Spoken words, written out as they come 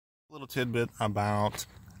Little tidbit about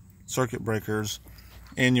circuit breakers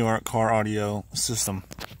in your car audio system.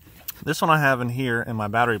 This one I have in here in my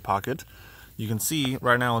battery pocket. You can see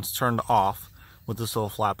right now it's turned off with this little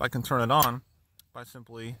flap. I can turn it on by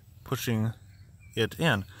simply pushing it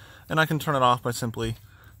in, and I can turn it off by simply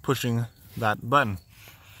pushing that button.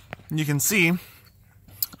 You can see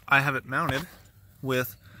I have it mounted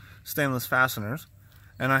with stainless fasteners,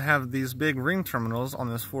 and I have these big ring terminals on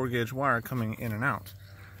this 4-gauge wire coming in and out.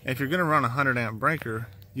 If you're going to run a 100 amp breaker,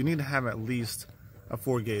 you need to have at least a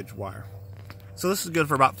 4-gauge wire. So this is good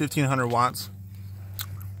for about 1500 watts.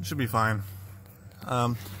 It should be fine.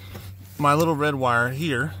 My little red wire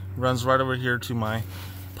here runs right over here to my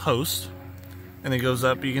post, and it goes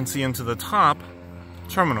up, you can see, into the top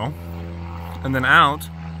terminal, and then out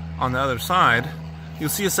on the other side you'll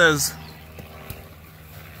see it says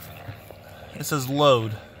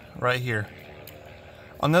load right here.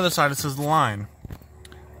 On the other side it says line.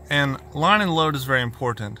 And line and load is very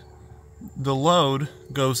important. The load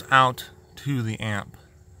goes out to the amp.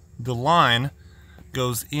 The line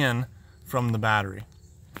goes in from the battery.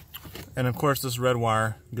 And of course this red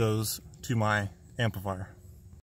wire goes to my amplifier.